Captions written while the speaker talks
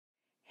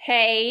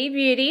Hey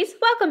beauties,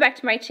 welcome back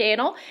to my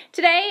channel.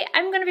 Today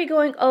I'm going to be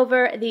going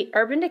over the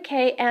Urban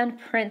Decay and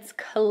Prnce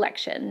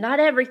collection. Not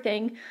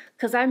everything,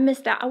 because I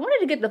missed out. I wanted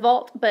to get the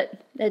vault,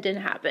 but it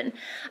didn't happen.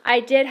 I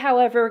did,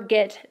 however,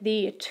 get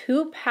the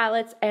 2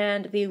 palettes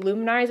and the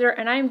luminizer,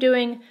 and I'm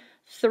doing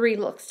 3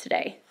 looks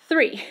today.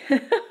 3.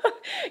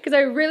 Because I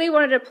really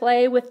wanted to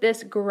play with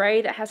this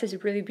gray that has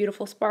this really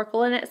beautiful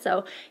sparkle in it.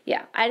 So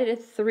yeah, I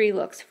did 3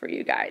 looks for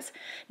you guys.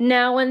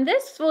 Now when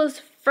this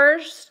was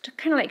first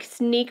kind of like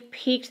sneak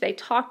peeked, they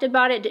talked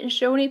about it, didn't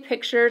show any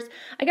pictures.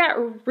 I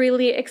got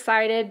really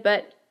excited,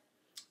 but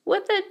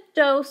with a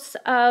dose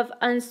of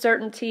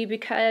uncertainty,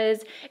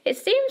 because it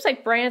seems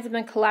like brands have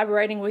been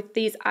collaborating with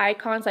these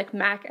icons like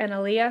MAC and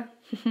Aaliyah.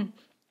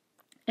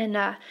 And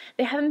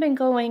they haven't been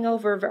going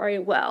over very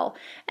well.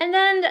 And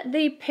then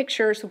the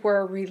pictures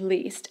were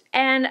released.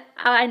 And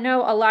I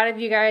know a lot of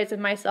you guys,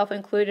 and myself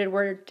included,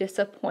 were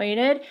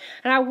disappointed.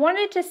 And I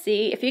wanted to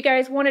see if you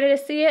guys wanted to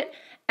see it.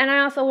 And I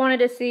also wanted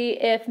to see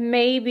if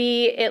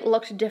maybe it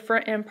looked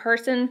different in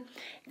person.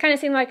 It kind of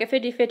seemed like a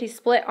 50-50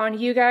 split on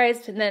you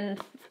guys, and then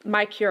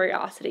my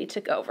curiosity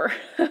took over.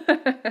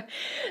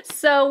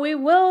 So we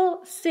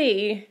will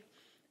see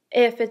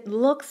if it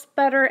looks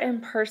better in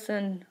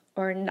person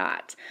or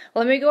not.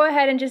 Let me go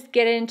ahead and just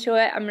get into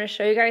it. I'm going to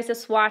show you guys the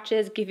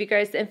swatches, give you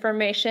guys the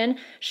information,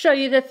 show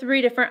you the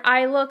 3 different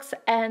eye looks,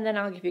 and then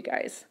I'll give you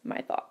guys my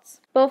thoughts.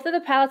 Both of the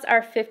palettes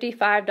are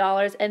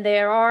 $55, and they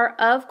are,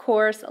 of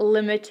course,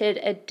 limited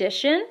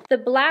edition. The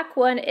black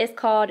one is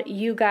called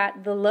You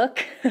Got the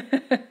Look.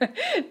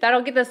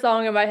 That'll get the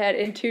song in my head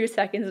in 2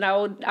 seconds, and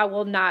I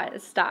will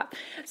not stop.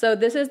 So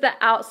this is the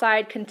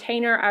outside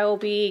container. I will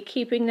be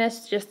keeping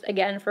this just,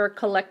 again, for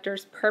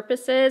collector's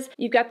purposes.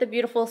 You've got the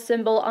beautiful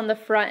symbol on the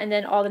front, and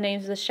then all the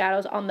names of the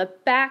shadows on the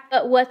back.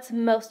 But what's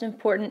most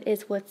important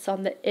is what's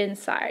on the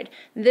inside.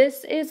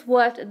 This is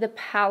what the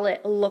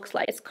palette looks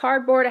like. It's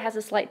cardboard. It has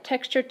a slight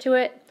texture to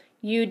it,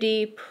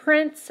 UD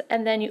Prnce,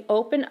 and then you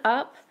open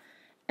up,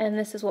 and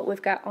this is what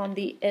we've got on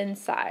the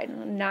inside.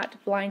 Not to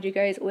blind you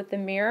guys with the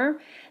mirror.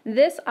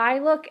 This eye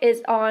look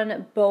is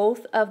on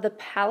both of the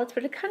palettes,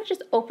 but it kind of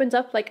just opens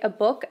up like a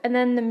book, and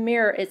then the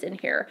mirror is in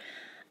here.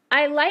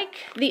 I like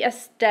the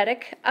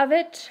aesthetic of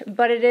it,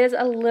 but it is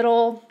a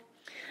little,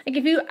 like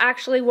if you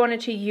actually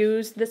wanted to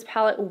use this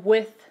palette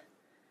with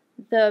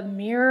the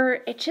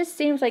mirror, it just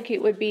seems like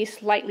it would be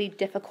slightly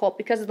difficult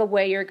because of the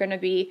way you're going to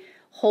be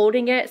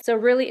holding it. So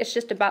really it's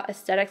just about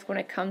aesthetics when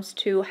it comes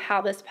to how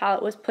this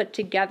palette was put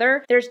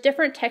together. There's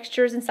different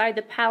textures inside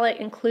the palette,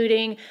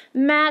 including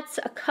mattes,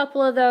 a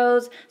couple of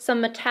those,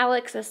 some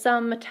metallics,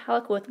 some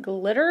metallic with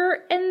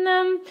glitter in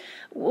them.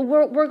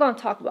 We're going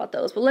to talk about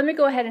those, but let me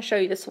go ahead and show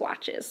you the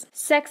swatches.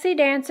 Sexy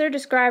Dancer,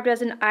 described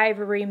as an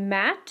ivory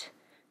matte.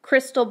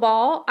 Crystal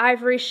Ball,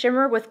 ivory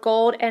shimmer with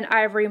gold and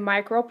ivory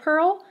micro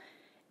pearl.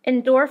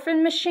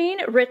 Endorphin Machine,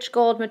 rich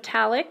gold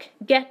metallic.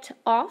 Get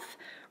Off,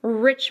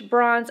 rich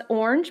bronze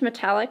orange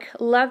metallic.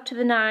 Love to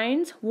the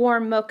Nines,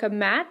 warm mocha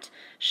matte.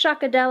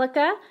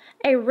 Shockadelica,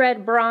 a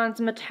red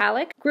bronze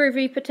metallic.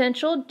 Groovy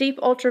Potential, deep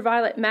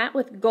ultraviolet matte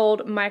with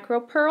gold micro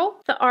pearl.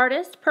 The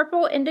Artist,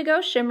 purple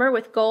indigo shimmer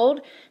with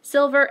gold,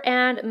 silver,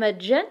 and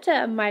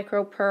magenta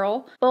micro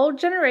pearl. Bold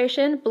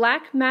Generation,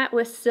 black matte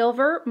with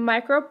silver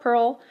micro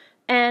pearl.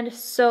 And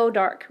So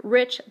Dark,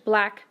 rich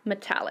black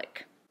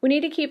metallic. We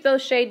need to keep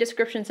those shade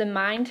descriptions in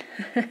mind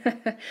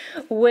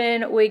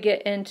when we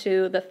get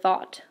into the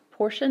thought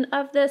portion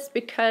of this,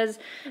 because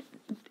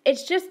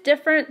it's just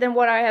different than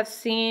what I have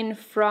seen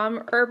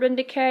from Urban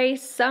Decay.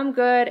 Some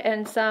good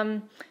and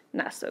some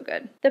not so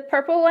good. The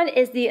purple one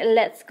is the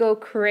Let's Go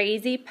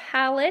Crazy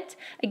palette.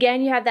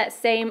 Again, you have that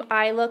same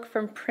eye look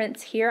from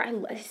Prnce here.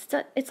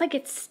 It's like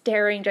it's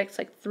staring just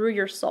like through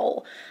your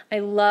soul. I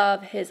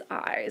love his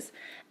eyes.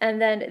 And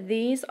then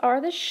these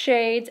are the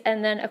shades,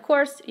 and then of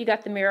course you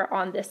got the mirror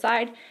on this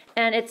side,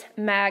 and it's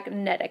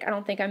magnetic. I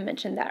don't think I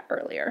mentioned that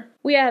earlier.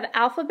 We have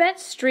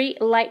Alphabet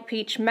Street Light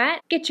Peach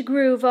Matte, Get Your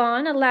Groove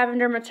On, a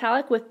lavender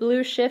metallic with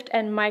blue shift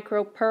and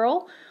micro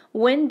pearl.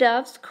 Wind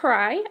Doves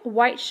Cry,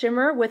 white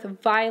shimmer with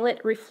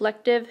violet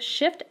reflective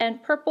shift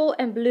and purple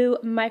and blue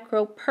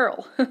micro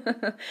pearl.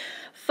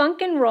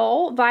 Funk and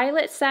Roll,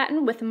 violet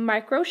satin with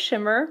micro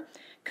shimmer.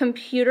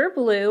 Computer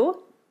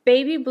Blue,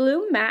 baby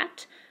blue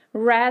matte.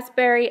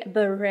 Raspberry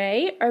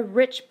Beret, a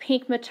rich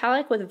pink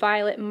metallic with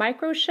violet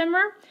micro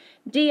shimmer.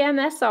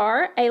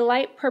 DMSR, a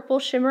light purple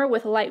shimmer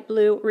with light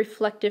blue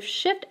reflective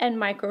shift and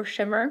micro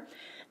shimmer.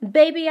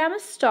 Baby I'm a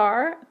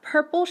Star,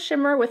 purple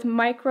shimmer with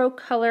micro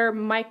color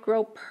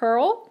micro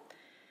pearl.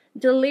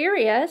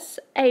 Delirious,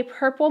 a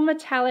purple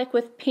metallic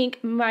with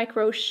pink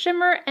micro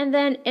shimmer, and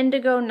then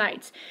Indigo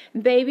Nights,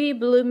 baby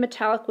blue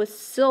metallic with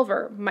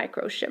silver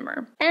micro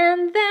shimmer.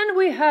 And then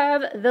we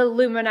have the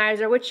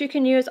luminizer, which you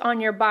can use on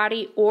your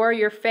body or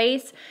your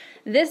face.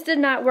 This did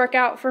not work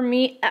out for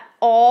me at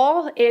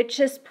all. It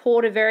just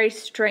pulled a very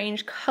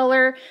strange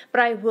color, but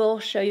I will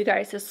show you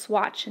guys the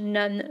swatch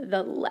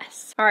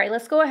nonetheless. All right,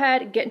 let's go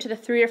ahead and get into the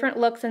 3 different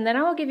looks, and then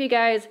I will give you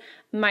guys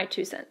my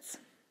 2 cents.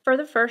 For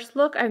the first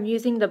look, I'm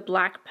using the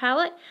black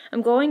palette.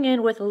 I'm going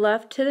in with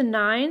Love to the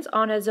Nines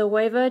on a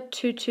Zoeva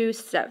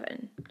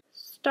 227.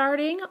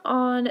 Starting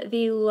on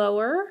the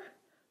lower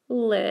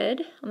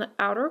lid, on the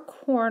outer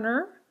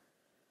corner,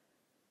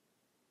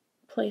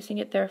 placing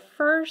it there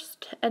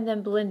first, and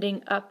then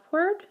blending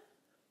upward.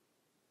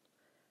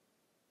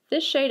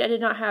 This shade I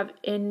did not have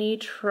any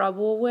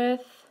trouble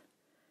with.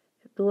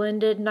 It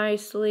blended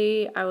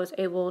nicely. I was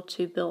able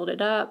to build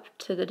it up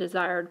to the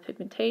desired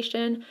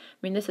pigmentation. I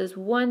mean, this is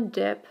one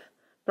dip,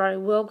 but I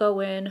will go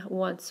in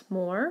once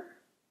more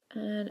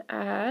and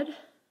add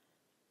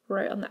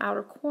right on the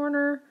outer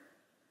corner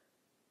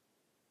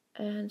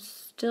and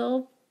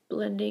still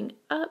blending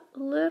up a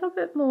little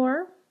bit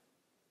more.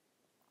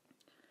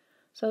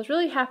 So I was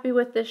really happy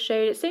with this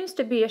shade. It seems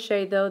to be a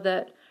shade though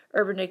that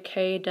Urban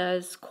Decay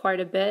does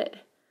quite a bit.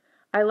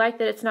 I like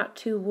that it's not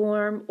too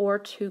warm or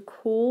too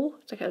cool.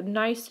 It's like a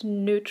nice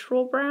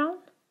neutral brown.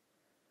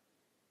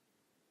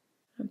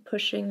 I'm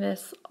pushing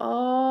this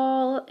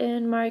all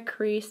in my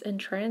crease and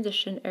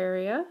transition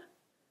area.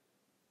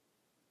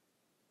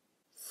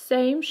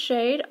 Same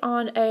shade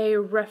on a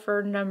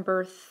REPHR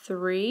number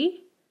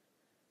 3.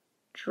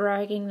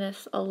 Dragging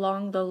this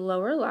along the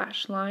lower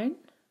lash line.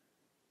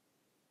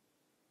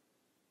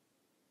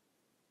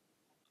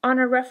 On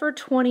a REPHR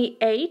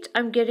 28,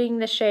 I'm getting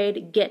the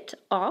shade Get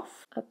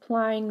Off.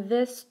 Applying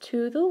this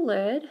to the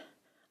lid.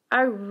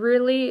 I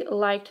really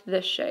liked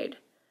this shade.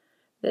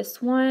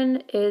 This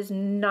one is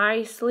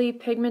nicely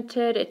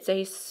pigmented. It's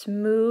a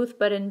smooth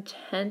but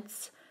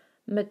intense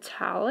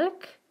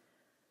metallic.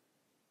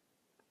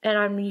 And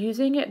I'm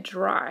using it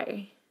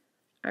dry.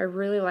 I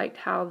really liked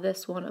how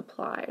this one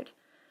applied.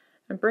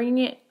 I'm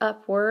bringing it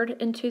upward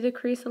into the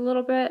crease a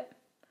little bit.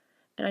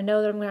 And I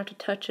know that I'm going to have to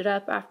touch it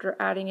up after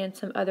adding in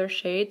some other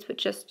shades, but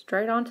just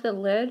straight onto the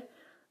lid,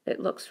 it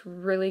looks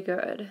really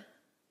good.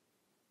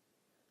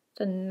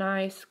 It's a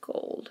nice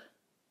gold.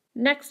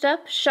 Next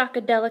up,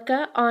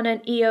 Shakadelica on an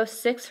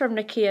EO6 from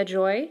Nakia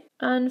Joy.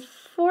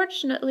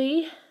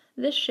 Unfortunately,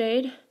 this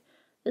shade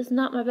is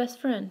not my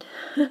best friend.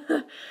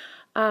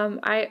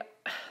 I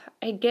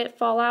get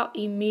fallout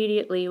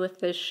immediately with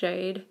this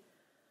shade.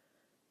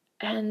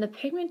 And the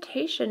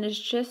pigmentation is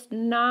just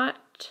not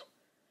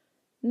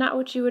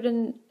what you would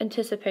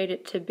anticipate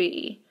it to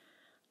be.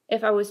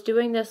 If I was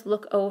doing this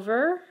look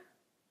over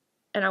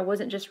and I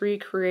wasn't just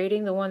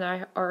recreating the one that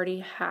I already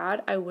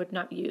had, I would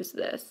not use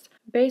this.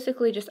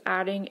 Basically just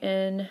adding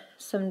in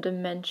some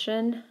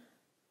dimension.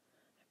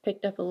 I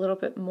picked up a little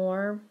bit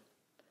more.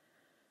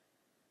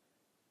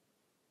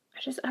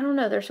 I don't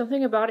know, there's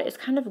something about it. It's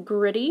kind of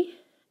gritty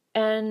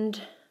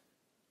and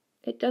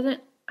it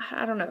doesn't,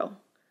 I don't know.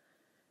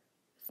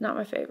 Not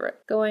my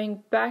favorite.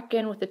 Going back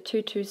in with the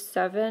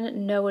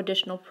 227, no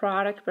additional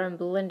product, but I'm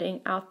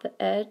blending out the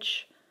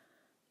edge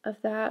of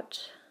that.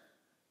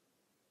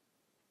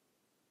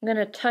 I'm going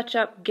to touch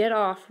up Get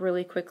Off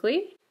really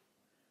quickly.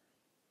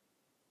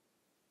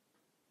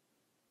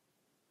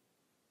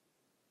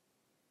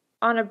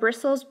 On a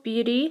Bristles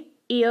Beauty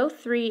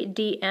EO3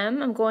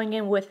 DM, I'm going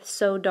in with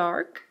So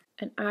Dark,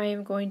 and I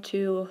am going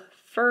to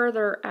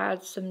further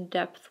add some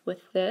depth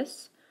with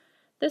this.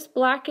 This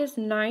black is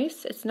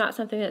nice. It's not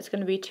something that's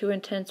going to be too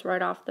intense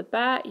right off the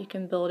bat. You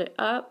can build it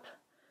up.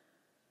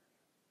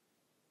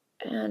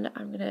 And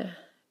I'm going to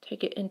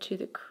take it into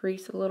the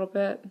crease a little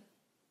bit.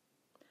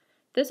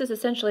 This is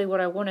essentially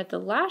what I wanted the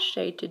last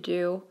shade to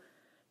do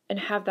and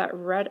have that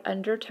red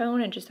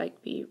undertone and just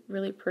like be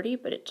really pretty,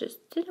 but it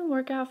just didn't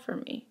work out for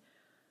me.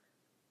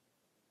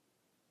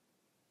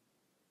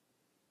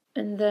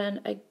 And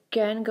then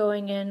again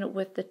going in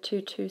with the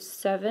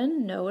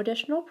 227, no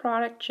additional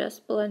product,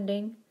 just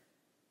blending.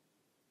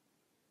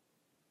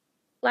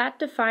 Flat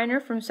definer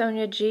from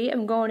Sonia G.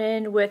 I'm going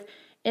in with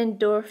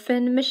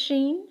Endorphin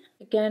Machine.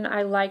 Again,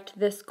 I liked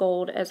this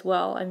gold as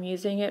well. I'm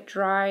using it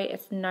dry.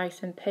 It's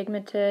nice and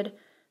pigmented.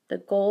 The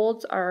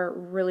golds are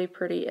really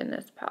pretty in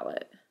this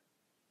palette.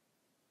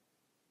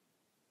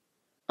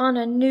 On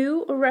a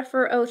new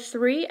REPHR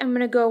 03, I'm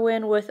going to go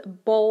in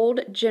with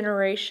Bold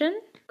Generation.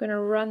 I'm going to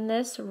run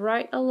this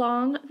right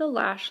along the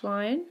lash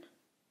line.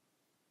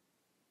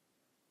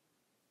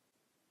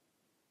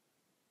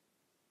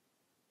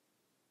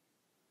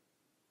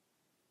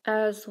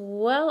 As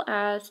well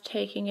as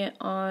taking it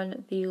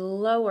on the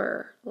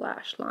lower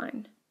lash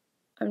line.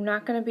 I'm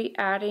not going to be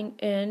adding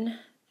in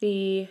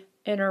the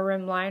inner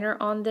rim liner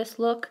on this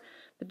look,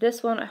 but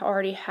this one I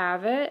already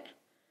have it.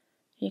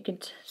 You can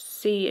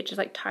see it just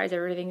like ties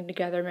everything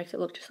together, makes it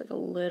look just like a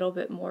little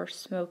bit more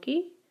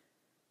smoky.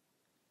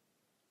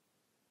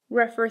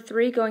 REPHR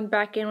 3 going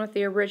back in with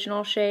the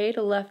original shade,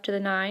 Left to the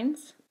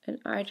Nines, and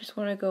I just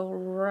want to go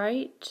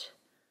right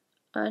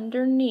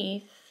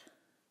underneath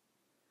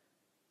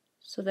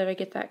so that I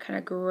get that kind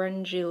of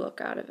grungy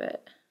look out of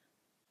it.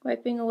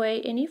 Wiping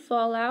away any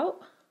fallout.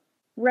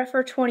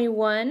 REPHR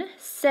 21,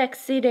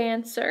 Sexy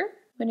Dancer.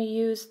 I'm going to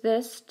use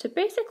this to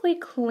basically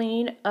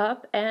clean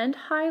up and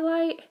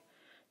highlight.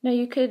 Now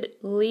you could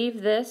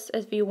leave this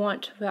if you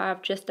want to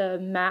have just a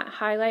matte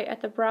highlight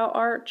at the brow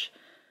arch,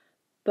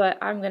 but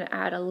I'm going to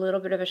add a little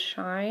bit of a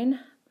shine.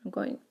 I'm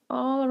going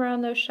all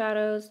around those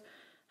shadows.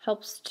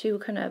 Helps to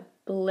kind of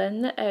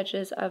blend the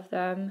edges of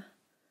them.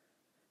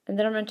 And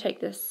then I'm going to take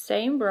this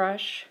same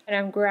brush and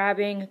I'm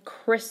grabbing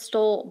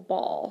Crystal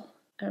Ball.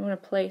 And I'm going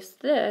to place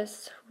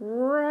this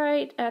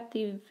right at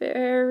the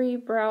very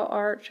brow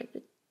arch,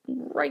 like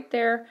right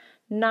there,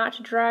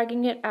 not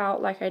dragging it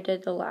out like I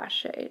did the last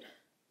shade.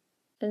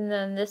 And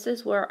then this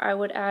is where I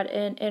would add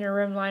in inner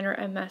rim liner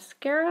and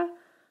mascara,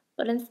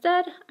 but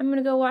instead I'm going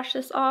to go wash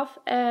this off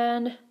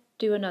and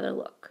do another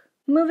look.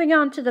 Moving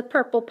on to the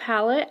purple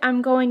palette,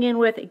 I'm going in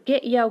with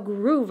Get Yo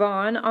Groove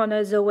On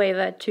a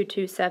Zoeva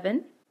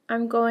 227.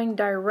 I'm going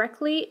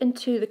directly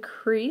into the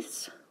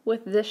crease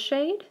with this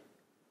shade.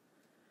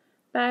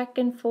 Back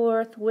and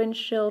forth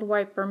windshield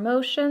wiper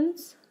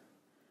motions,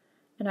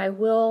 and I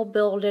will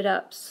build it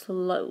up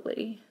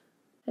slowly.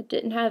 I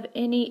didn't have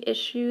any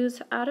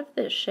issues out of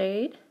this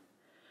shade.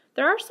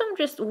 There are some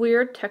just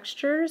weird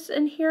textures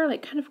in here,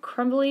 like kind of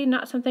crumbly,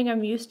 not something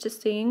I'm used to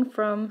seeing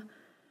from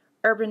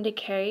Urban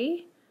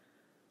Decay.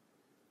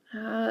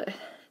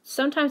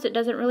 Sometimes it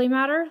doesn't really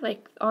matter,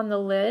 like on the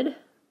lid.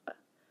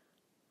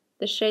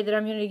 The shade that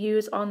I'm going to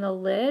use on the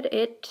lid,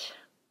 it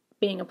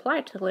being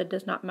applied to the lid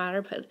does not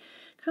matter, but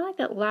kind of like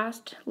that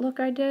last look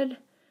I did,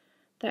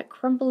 that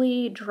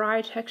crumbly,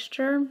 dry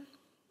texture,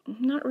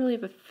 I'm not really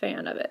a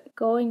fan of it.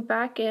 Going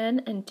back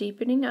in and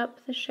deepening up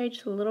the shade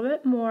just a little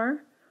bit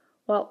more,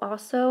 while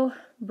also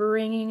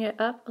bringing it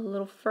up a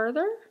little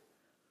further.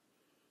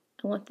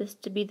 I want this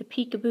to be the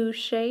peekaboo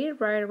shade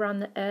right around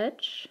the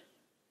edge.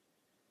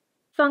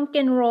 Funk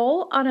and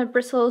Roll on a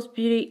Bristles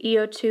Beauty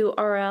EO2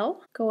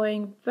 RL.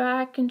 Going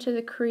back into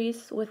the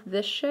crease with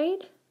this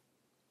shade.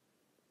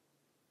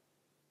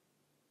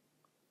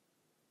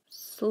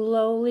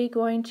 Slowly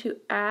going to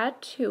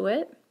add to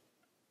it.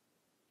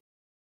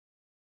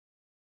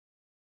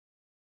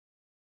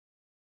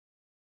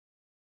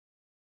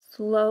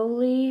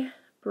 Slowly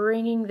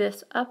bringing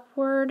this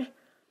upward,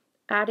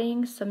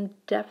 adding some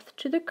depth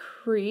to the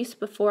crease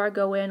before I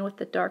go in with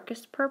the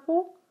darkest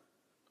purple.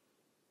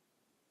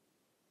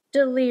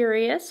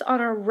 Delirious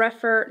on a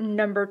REPHR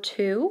number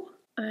 2.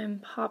 I'm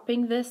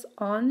popping this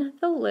on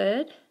the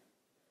lid.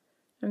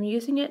 I'm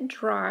using it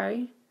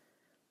dry.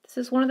 This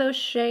is one of those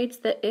shades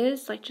that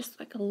is just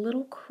like a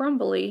little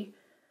crumbly,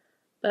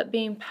 but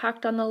being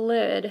packed on the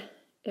lid,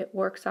 it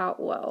works out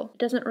well. It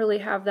doesn't really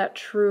have that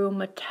true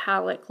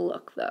metallic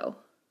look though.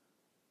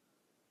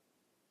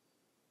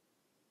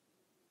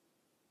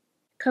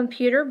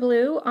 Computer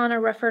Blue on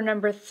a REPHR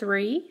number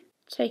 3.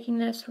 Taking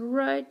this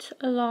right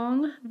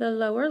along the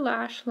lower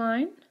lash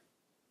line.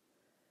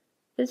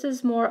 This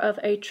is more of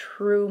a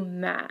true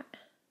matte.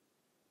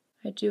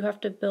 I do have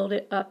to build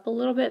it up a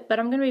little bit, but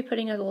I'm going to be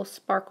putting a little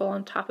sparkle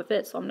on top of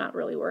it, so I'm not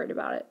really worried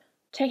about it.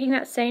 Taking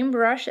that same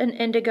brush in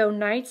Indigo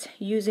Nights,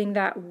 using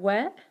that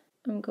wet,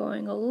 I'm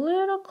going a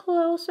little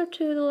closer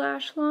to the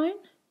lash line.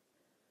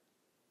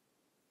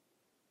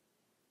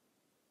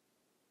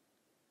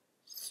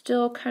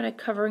 Still kind of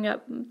covering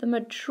up the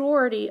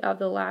majority of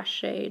the lash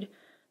shade,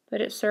 but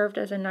it served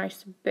as a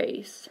nice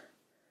base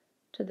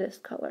to this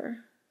color.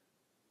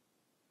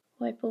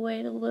 Wipe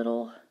away the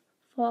little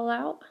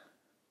fallout.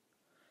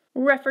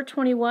 REPHR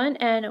 21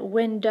 and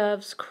When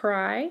Doves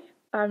Cry.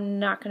 I'm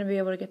not going to be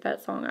able to get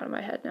that song out of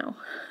my head now.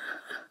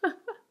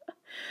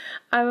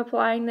 I'm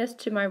applying this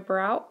to my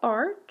brow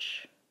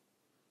arch.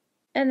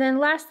 And then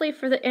lastly,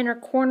 for the inner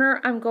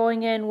corner, I'm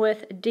going in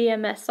with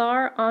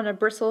DMSR on a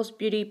Bristles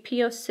Beauty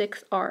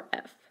P06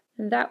 RF.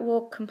 And that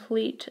will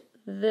complete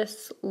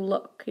this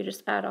look. You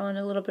just add on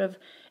a little bit of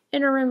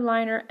inner rim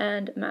liner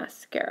and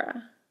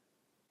mascara.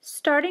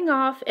 Starting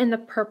off in the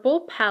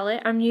purple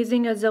palette, I'm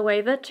using a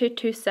Zoeva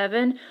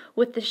 227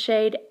 with the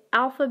shade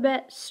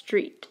Alphabet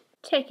Street.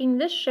 Taking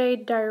this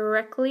shade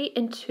directly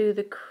into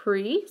the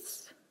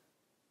crease.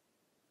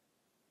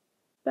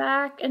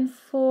 Back and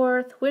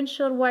forth,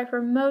 windshield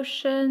wiper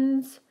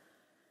motions.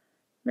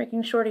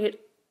 Making sure to get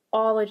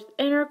all the way to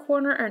the inner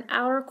corner and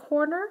outer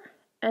corner.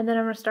 And then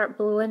I'm going to start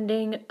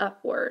blending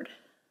upward.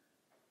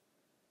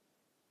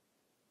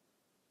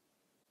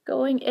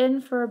 Going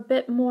in for a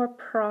bit more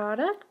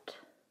product.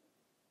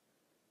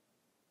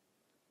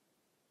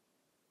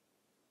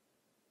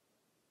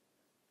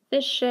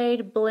 This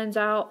shade blends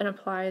out and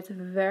applies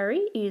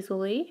very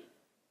easily.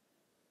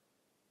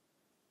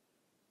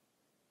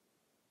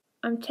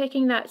 I'm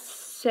taking that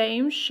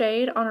same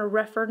shade on a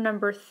REPHR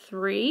number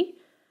 3.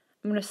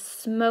 I'm going to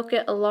smoke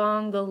it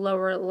along the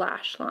lower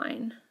lash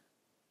line.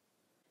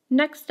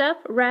 Next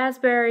up,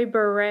 Raspberry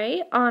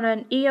Beret on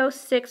an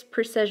EO6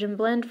 Precision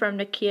Blend from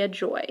Nakia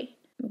Joy.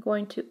 I'm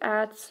going to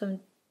add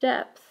some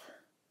depth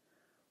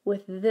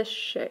with this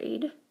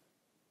shade.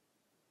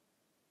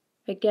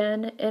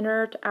 Again,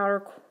 inner to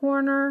outer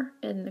corner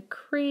in the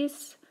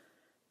crease,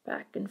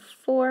 back and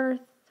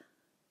forth.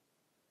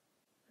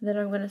 Then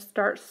I'm going to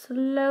start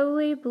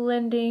slowly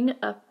blending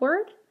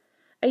upward.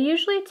 I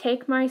usually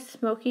take my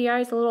smoky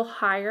eyes a little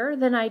higher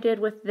than I did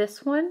with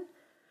this one.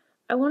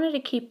 I wanted to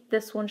keep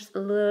this one just a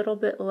little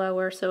bit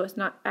lower so it's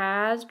not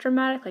as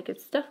dramatic. Like,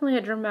 it's definitely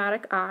a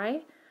dramatic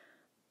eye,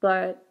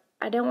 but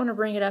I don't want to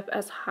bring it up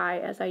as high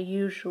as I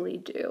usually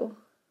do.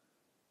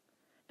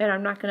 And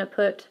I'm not going to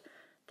put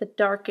the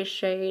darkest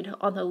shade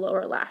on the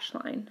lower lash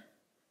line.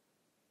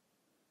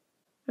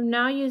 I'm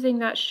now using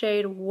that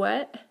shade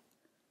Wet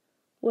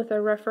with a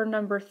REPHR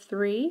number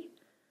 3.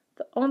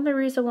 The only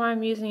reason why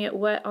I'm using it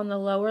wet on the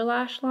lower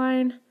lash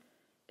line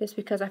is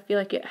because I feel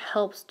like it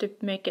helps to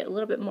make it a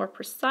little bit more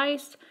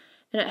precise,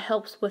 and it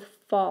helps with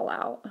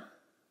fallout.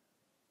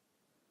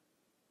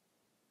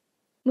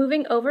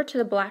 Moving over to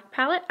the black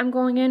palette, I'm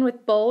going in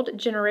with Bold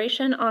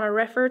Generation on a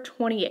REPHR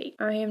 28.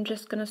 I am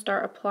just going to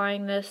start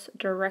applying this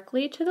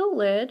directly to the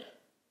lid.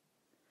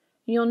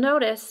 You'll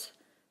notice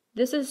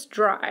this is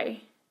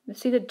dry. You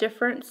see the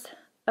difference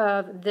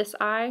of this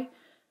eye,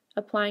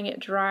 applying it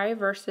dry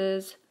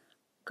versus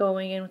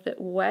going in with it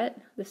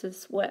wet. This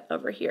is wet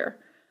over here.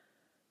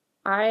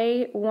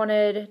 I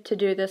wanted to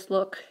do this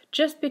look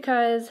just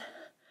because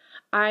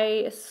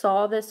I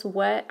saw this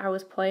wet. I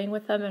was playing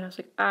with them and I was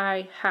like,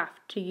 I have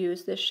to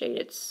use this shade.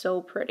 It's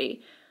so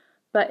pretty.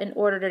 But in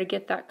order to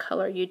get that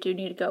color, you do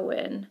need to go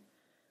in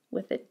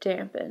with it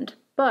dampened.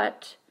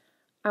 But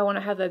I want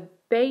to have a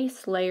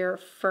base layer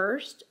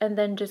first and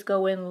then just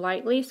go in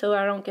lightly so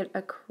I don't get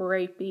a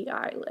crepey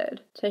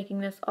eyelid. Taking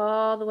this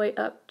all the way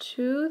up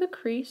to the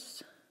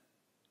crease.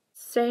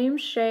 Same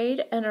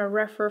shade and a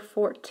REPHR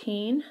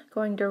 14,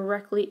 going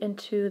directly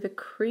into the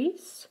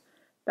crease,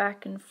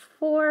 back and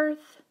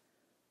forth.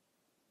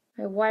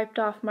 I wiped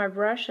off my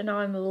brush and now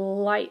I'm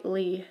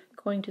lightly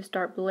going to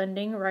start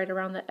blending right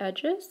around the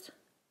edges.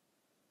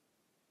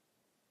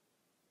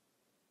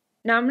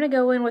 Now I'm going to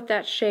go in with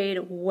that shade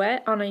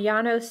Wet on a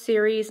Yano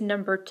series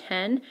number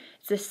 10.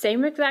 It's the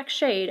same exact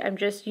shade, I'm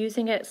just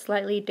using it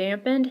slightly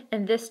dampened,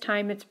 and this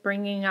time it's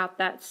bringing out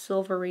that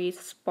silvery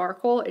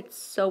sparkle. It's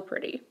so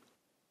pretty.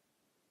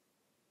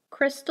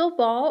 Crystal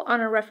Ball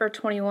on a REPHR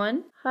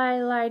 21,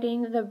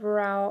 highlighting the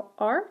brow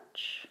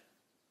arch.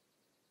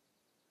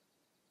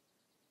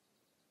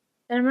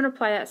 Then I'm going to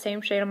apply that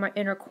same shade on my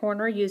inner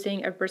corner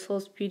using a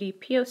Bristles Beauty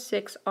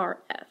P06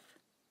 RF.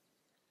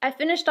 I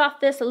finished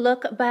off this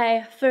look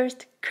by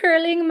first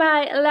curling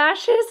my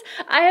lashes.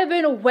 I have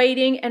been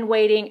waiting and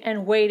waiting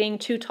and waiting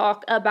to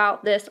talk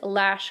about this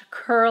lash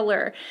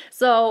curler.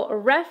 So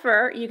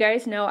REPHR, you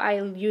guys know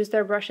I use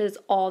their brushes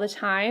all the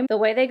time. The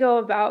way they go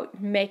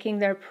about making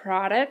their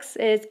products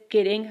is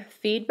getting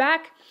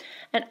feedback.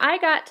 And I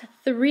got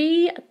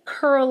 3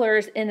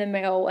 curlers in the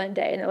mail one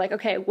day, and they're like,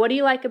 okay, what do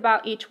you like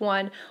about each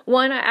one?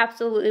 One I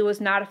absolutely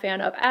was not a fan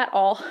of at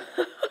all.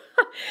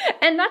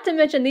 And not to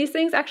mention, these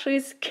things actually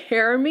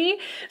scare me.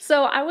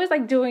 So I was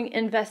like doing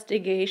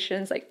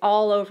investigations like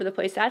all over the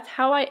place. That's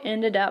how I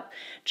ended up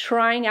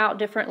trying out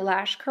different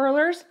lash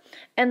curlers.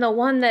 And the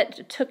one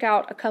that took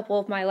out a couple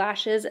of my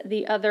lashes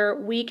the other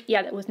week,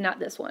 yeah, that was not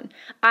this one.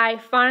 I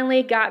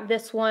finally got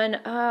this one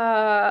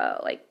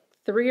like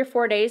 3 or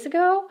 4 days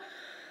ago.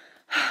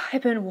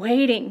 I've been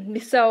waiting.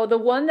 So the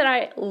one that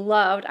I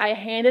loved, I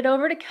handed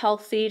over to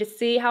Kelsey to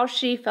see how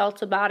she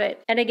felt about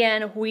it. And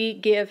again, we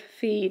give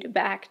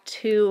feedback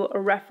to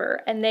REPHR,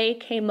 and they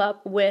came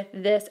up with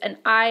this, and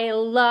I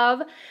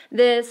love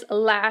this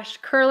lash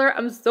curler.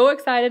 I'm so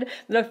excited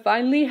that I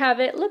finally have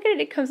it. Look at it,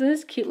 it comes in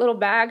this cute little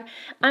bag.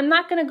 I'm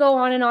not gonna go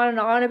on and on and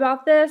on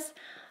about this.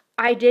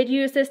 I did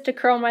use this to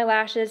curl my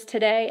lashes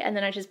today, and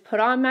then I just put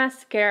on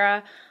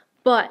mascara,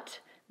 but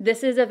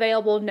this is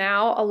available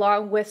now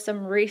along with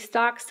some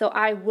restocks, so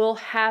I will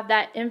have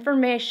that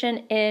information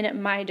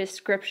in my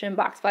description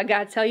box. But I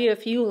gotta tell you,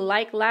 if you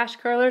like lash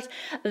curlers,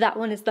 that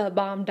one is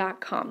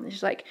thebomb.com.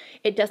 It's like,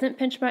 it doesn't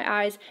pinch my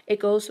eyes. It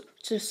goes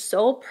just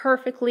so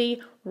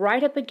perfectly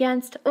right up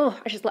against, oh,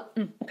 I just love,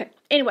 okay.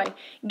 Anyway,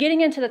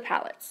 getting into the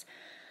palettes.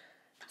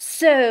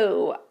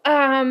 So,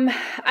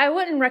 I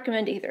wouldn't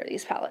recommend either of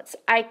these palettes.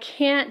 I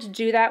can't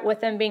do that with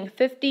them being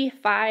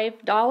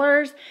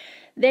 $55.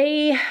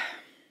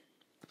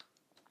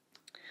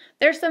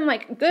 There's some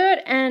like good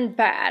and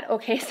bad.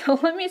 Okay, so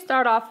let me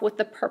start off with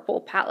the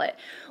purple palette,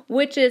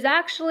 which is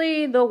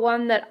actually the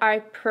one that I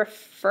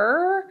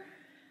prefer.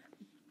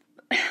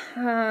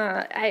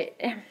 I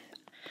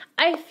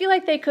feel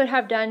like they could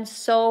have done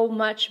so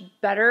much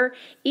better.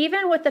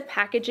 Even with the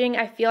packaging,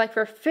 I feel like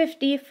for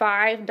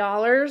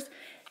 $55,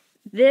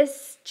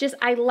 this just,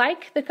 I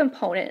like the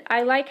component.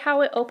 I like how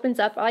it opens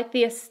up. I like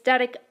the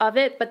aesthetic of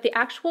it, but the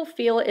actual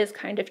feel is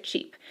kind of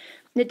cheap.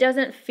 It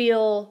doesn't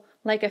feel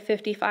like a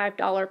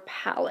 $55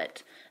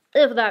 palette,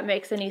 if that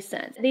makes any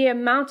sense. The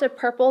amount of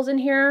purples in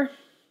here,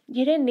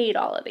 you didn't need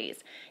all of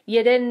these.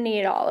 You didn't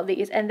need all of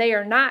these, and they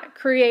are not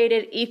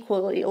created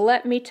equally,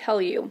 let me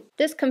tell you.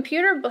 This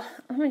computer,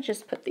 let me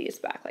just put these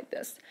back like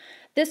this.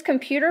 This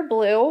computer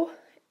blue,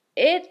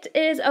 it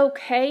is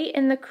okay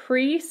in the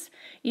crease.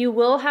 You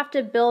will have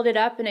to build it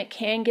up and it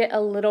can get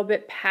a little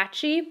bit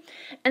patchy.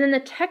 And then the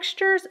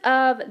textures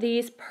of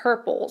these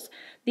purples.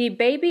 The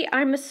Baby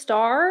I'm a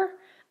Star,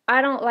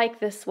 I don't like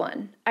this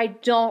one. I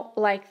don't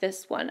like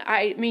this one.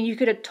 I mean, you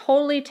could have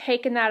totally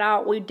taken that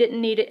out. We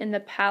didn't need it in the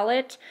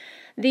palette.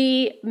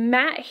 The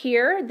matte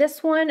here,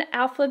 this one,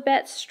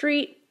 Alphabet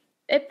Street,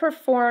 it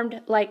performed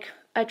like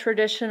a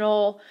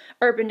traditional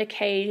Urban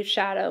Decay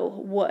shadow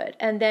would.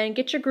 And then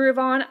Get Your Groove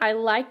On, I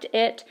liked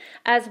it,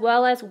 as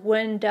well as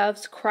When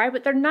Doves Cry,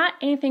 but they're not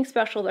anything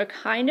special. They're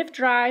kind of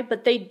dry,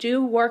 but they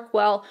do work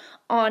well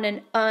on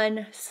an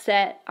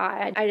unset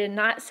eye. I did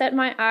not set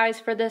my eyes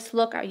for this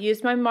look. I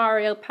used my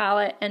Mario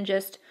palette and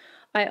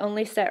I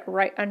only set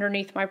right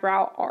underneath my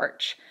brow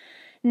arch.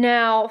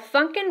 Now,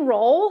 Funk and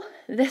Roll,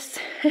 this,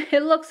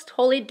 it looks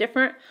totally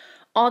different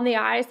on the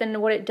eyes than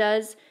what it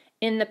does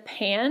in the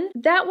pan.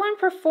 That one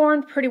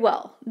performed pretty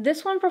well.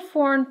 This one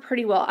performed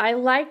pretty well. I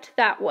liked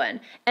that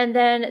one. And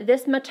then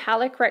this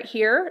metallic right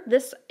here,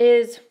 this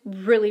is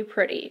really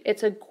pretty.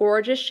 It's a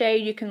gorgeous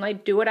shade. You can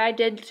like do what I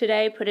did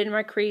today, put it in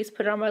my crease,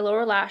 put it on my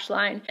lower lash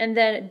line. And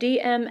then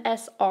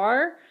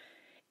DMSR,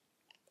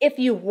 if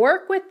you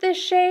work with this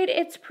shade,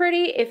 it's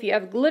pretty. If you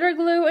have glitter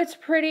glue, it's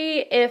pretty.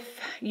 If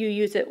you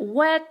use it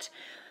wet,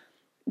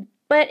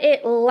 but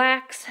it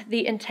lacks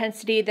the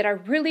intensity that I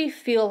really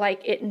feel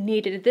like it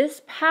needed.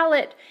 This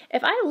palette,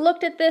 if I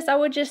looked at this, I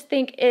would just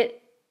think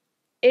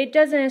it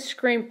doesn't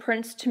scream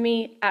Prnce to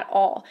me at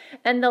all.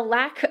 And the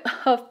lack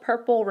of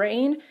Purple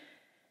Rain,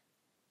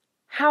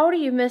 how do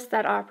you miss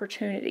that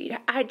opportunity?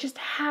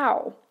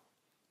 How?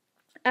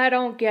 I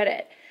don't get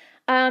it.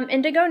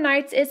 Indigo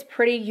Nights is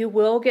pretty. You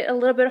will get a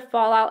little bit of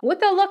fallout. With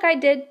the look I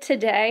did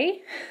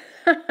today,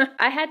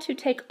 I had to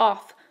take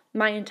off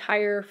my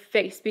entire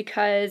face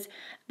because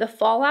the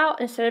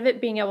fallout, instead of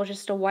it being able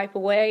just to wipe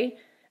away,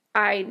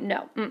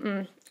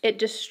 it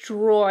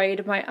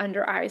destroyed my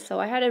under eye,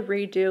 so I had to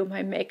redo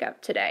my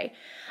makeup today.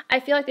 I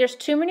feel like there's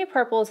too many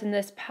purples in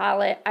this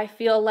palette. I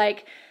feel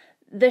like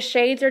the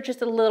shades are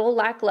just a little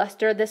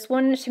lackluster. This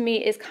one to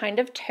me is kind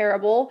of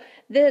terrible.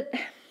 The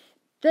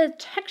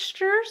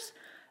textures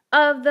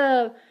of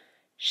the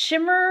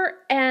shimmer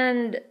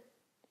and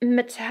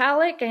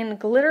metallic and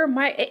glitter,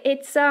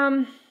 it's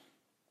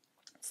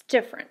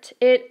different.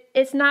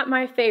 It's not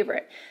my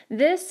favorite.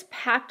 This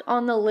packed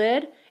on the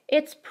lid,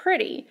 it's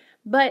pretty,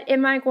 but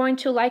am I going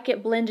to like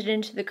it blended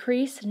into the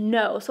crease?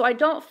 No. So I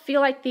don't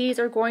feel like these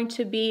are going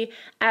to be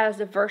as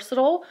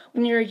versatile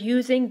when you're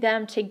using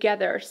them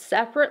together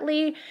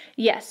separately.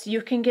 Yes,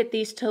 you can get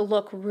these to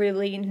look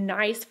really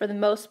nice for the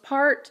most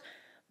part,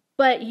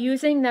 but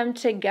using them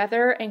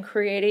together and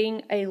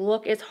creating a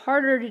look is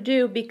harder to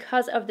do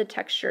because of the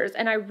textures.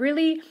 And I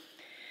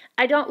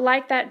don't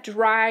like that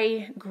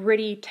dry,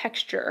 gritty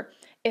texture.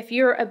 If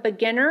you're a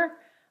beginner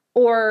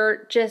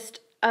or just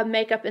a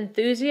makeup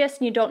enthusiast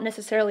and you don't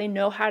necessarily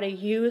know how to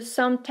use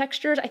some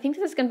textures, I think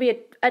this is going to be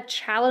a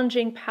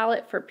challenging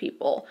palette for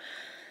people.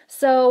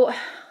 So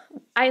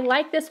I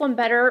like this one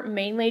better,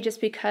 mainly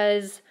just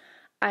because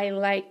I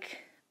like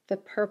the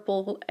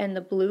purple and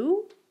the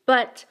blue,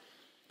 but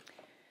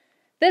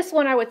this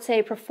one I would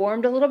say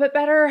performed a little bit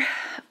better.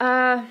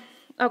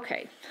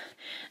 Okay.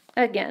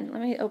 Again,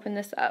 let me open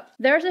this up.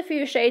 There's a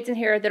few shades in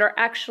here that are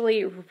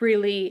actually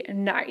really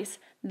nice.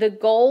 The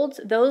golds,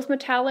 those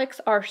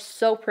metallics are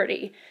so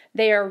pretty.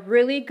 They are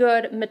really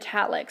good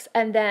metallics.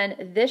 And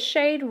then this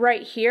shade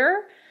right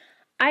here,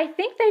 I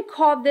think they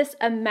called this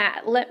a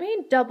matte. Let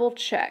me double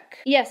check.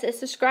 Yes,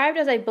 it's described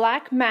as a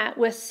black matte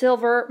with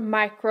silver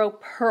micro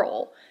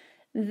pearl.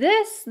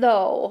 This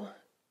though,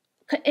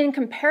 in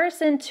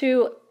comparison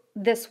to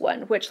this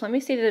one, which let me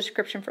see the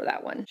description for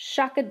that one.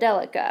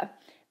 Shakadelica.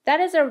 That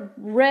is a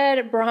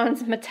red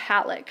bronze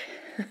metallic.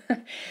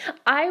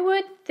 I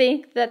would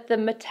think that the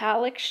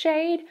metallic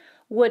shade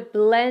would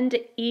blend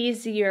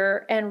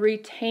easier and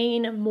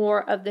retain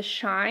more of the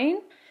shine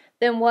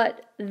than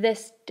what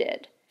this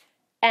did.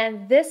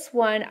 And this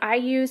one, I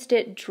used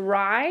it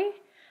dry,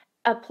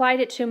 applied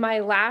it to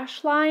my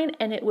lash line,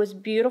 and it was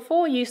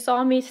beautiful. You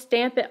saw me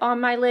stamp it on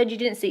my lid. You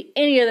didn't see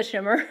any of the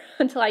shimmer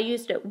until I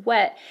used it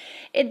wet.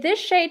 This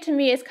shade to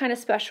me is kind of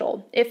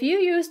special. If you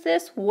use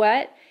this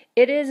wet,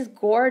 it is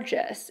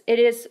gorgeous. It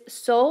is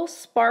so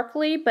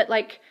sparkly, but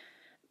like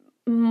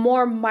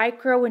more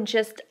micro and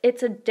just,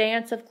 it's a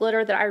dance of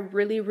glitter that I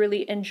really,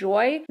 really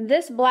enjoy.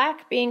 This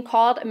black being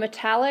called a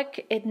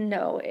metallic,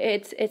 no,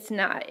 it's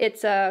not.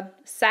 It's a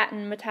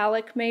satin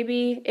metallic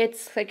maybe.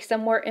 It's like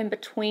somewhere in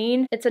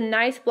between. It's a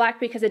nice black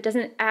because it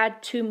doesn't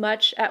add too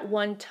much at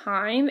one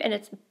time and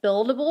it's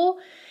buildable.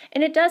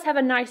 And it does have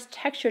a nice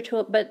texture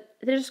to it, but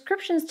the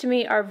descriptions to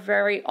me are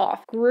very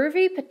off.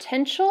 Groovy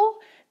Potential,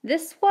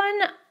 this one,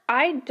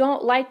 I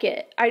don't like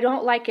it. I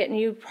don't like it. And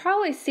you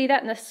probably see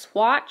that in the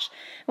swatch.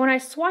 When I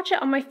swatch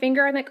it on my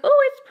finger, I'm like,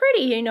 oh, it's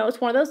pretty. You know,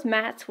 it's one of those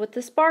mattes with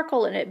the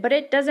sparkle in it. But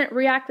it doesn't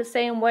react the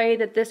same way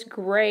that this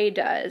gray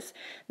does.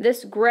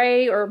 This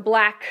gray or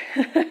black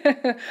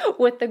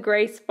with the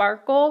gray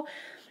sparkle,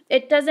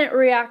 it doesn't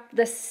react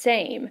the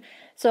same.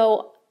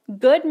 So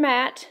good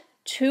matte,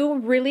 two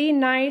really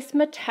nice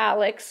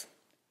metallics,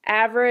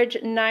 average,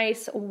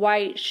 nice,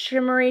 white,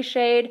 shimmery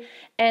shade,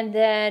 and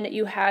then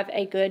you have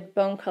a good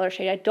bone color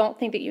shade. I don't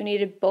think that you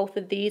needed both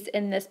of these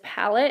in this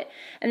palette,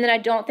 and then I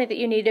don't think that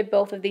you needed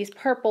both of these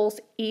purples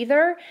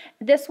either.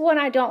 This one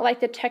I don't like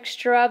the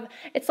texture of.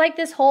 It's like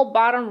this whole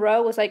bottom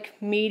row was like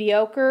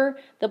mediocre.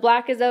 The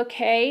black is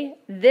okay.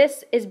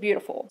 This is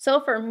beautiful. So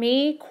for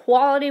me,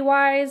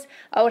 quality-wise,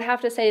 I would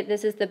have to say that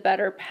this is the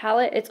better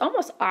palette. It's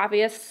almost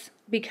obvious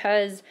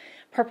because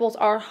purples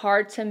are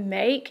hard to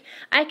make.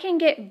 I can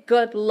get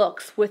good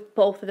looks with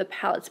both of the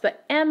palettes,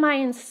 but am I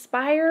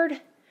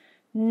inspired?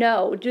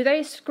 No. Do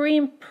they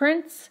scream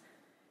Prnce?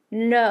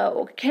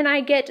 No. Can I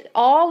get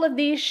all of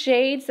these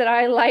shades that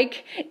I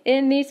like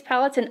in these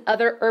palettes and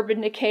other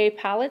Urban Decay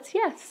palettes?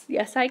 Yes.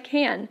 Yes, I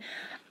can.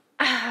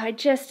 I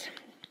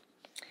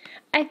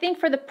think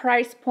for the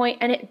price point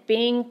and it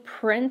being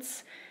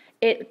Prnce,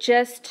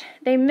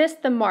 they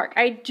missed the mark.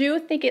 I do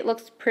think it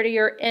looks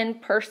prettier in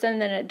person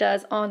than it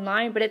does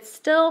online, but it's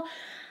still,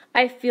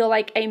 I feel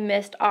like, a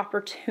missed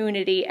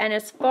opportunity. And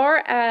as far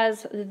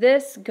as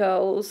this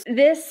goes,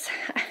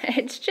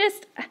 it's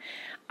just,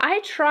 I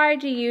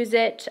tried to use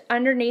it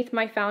underneath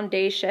my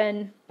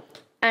foundation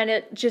and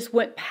it just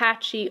went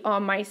patchy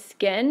on my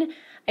skin.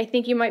 I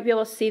think you might be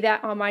able to see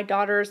that on my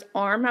daughter's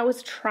arm. I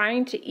was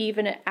trying to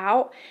even it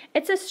out.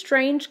 It's a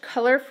strange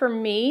color for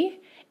me.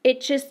 It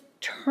just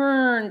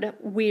turned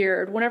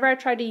weird. Whenever I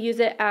tried to use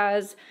it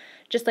as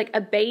just like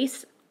a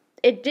base,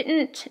 it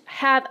didn't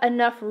have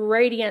enough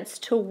radiance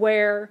to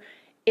where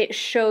it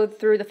showed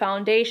through the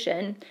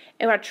foundation.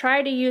 And when I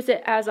tried to use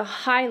it as a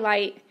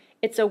highlight,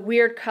 it's a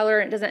weird color.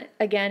 It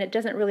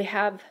doesn't really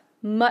have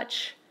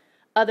much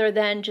other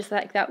than just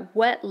like that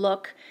wet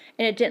look,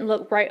 and it didn't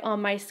look right on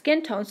my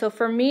skin tone. So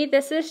for me,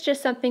 this is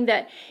just something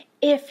that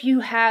if you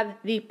have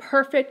the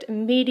perfect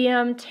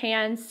medium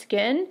tan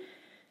skin,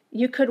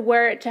 you could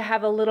wear it to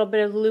have a little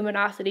bit of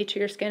luminosity to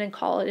your skin and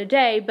call it a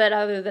day. But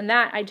other than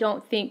that, I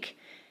don't think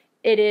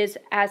it is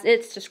as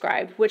it's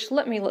described, which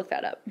let me look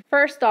that up.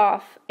 First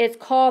off, it's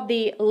called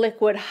the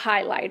liquid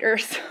highlighter.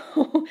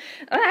 So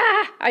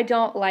I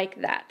don't like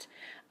that.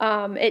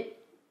 It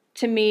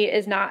to me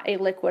is not a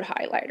liquid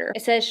highlighter.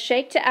 It says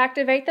shake to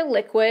activate the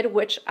liquid,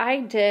 which I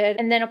did,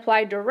 and then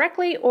apply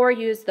directly or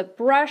use the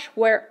brush.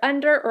 Wear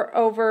under or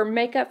over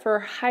makeup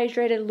for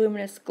hydrated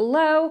luminous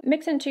glow.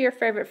 Mix into your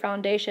favorite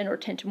foundation or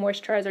tinted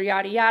moisturizer,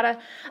 yada yada.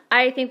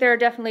 I think there are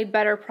definitely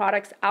better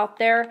products out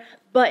there,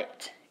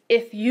 but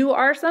if you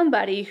are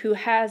somebody who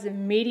has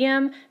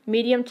medium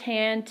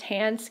tan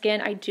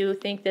skin, I do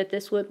think that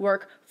this would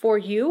work for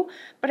you.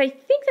 But I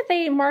think that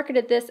they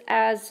marketed this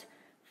as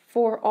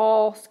for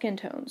all skin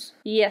tones.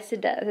 Yes, it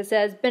does. It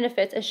says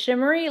benefits, a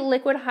shimmery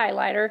liquid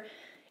highlighter.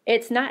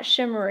 It's not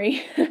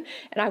shimmery, and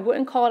I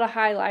wouldn't call it a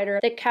highlighter,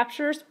 that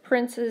captures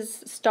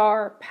Prnce's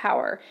star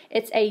power.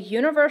 It's a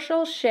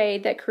universal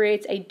shade that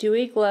creates a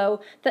dewy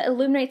glow that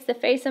illuminates the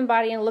face and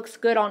body and looks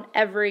good on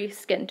every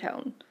skin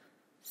tone.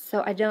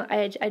 So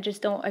I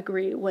just don't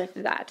agree with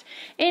that.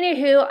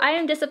 Anywho, I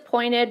am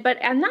disappointed,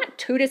 but I'm not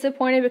too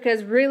disappointed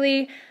because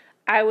really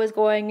I was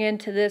going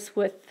into this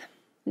with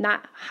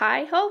not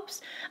high hopes.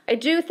 I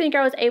do think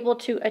I was able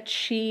to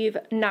achieve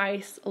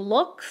nice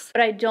looks,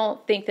 but I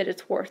don't think that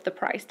it's worth the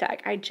price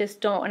tag. I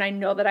just don't, and I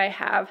know that I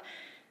have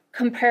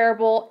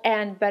comparable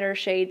and better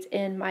shades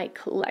in my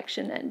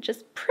collection, and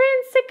just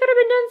Prnce, it could have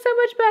been done so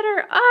much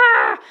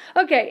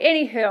better.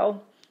 Okay, anywho,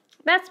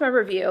 that's my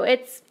review.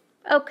 It's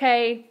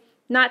okay.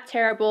 Not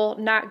terrible,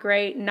 not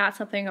great, not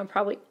something I'm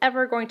probably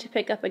ever going to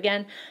pick up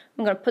again.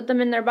 I'm going to put them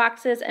in their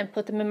boxes and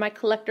put them in my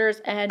collectors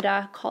and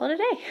call it a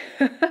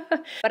day.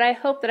 But I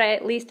hope that I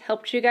at least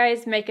helped you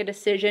guys make a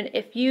decision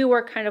if you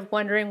were kind of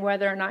wondering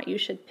whether or not you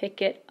should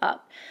pick it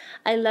up.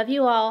 I love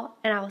you all,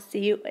 and I will see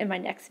you in my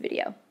next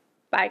video.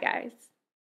 Bye, guys.